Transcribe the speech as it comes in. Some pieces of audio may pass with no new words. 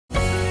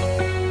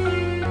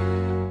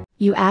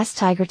You ask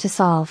Tiger to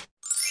solve.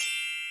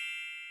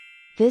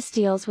 This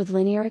deals with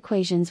linear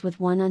equations with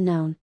one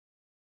unknown.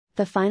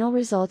 The final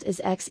result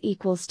is x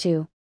equals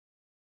 2.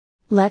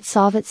 Let's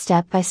solve it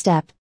step by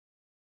step.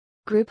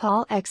 Group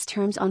all x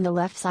terms on the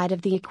left side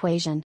of the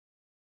equation.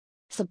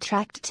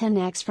 Subtract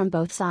 10x from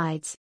both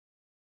sides.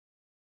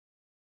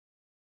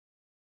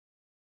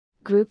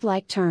 Group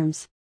like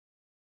terms.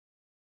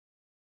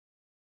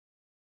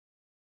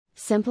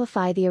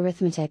 Simplify the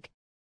arithmetic.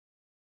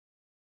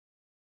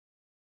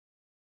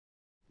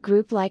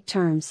 Group like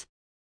terms.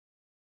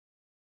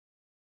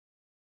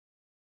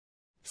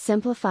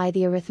 Simplify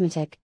the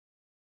arithmetic.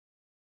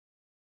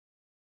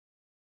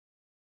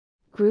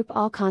 Group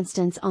all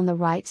constants on the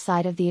right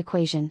side of the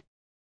equation.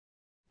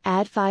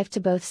 Add 5 to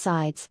both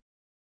sides.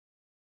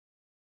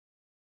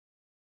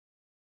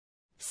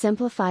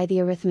 Simplify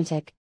the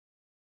arithmetic.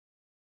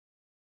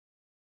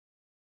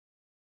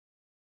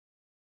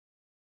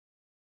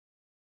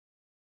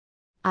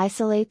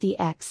 Isolate the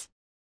x.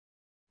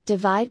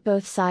 Divide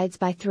both sides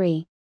by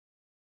 3.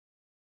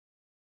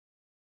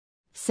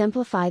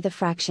 Simplify the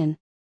fraction.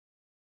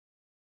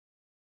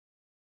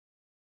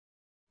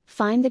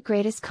 Find the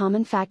greatest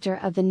common factor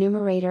of the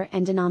numerator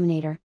and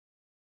denominator.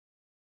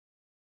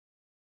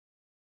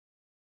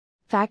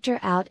 Factor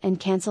out and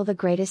cancel the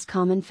greatest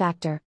common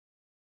factor.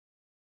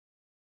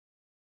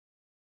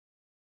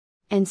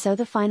 And so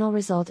the final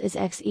result is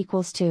x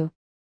equals 2.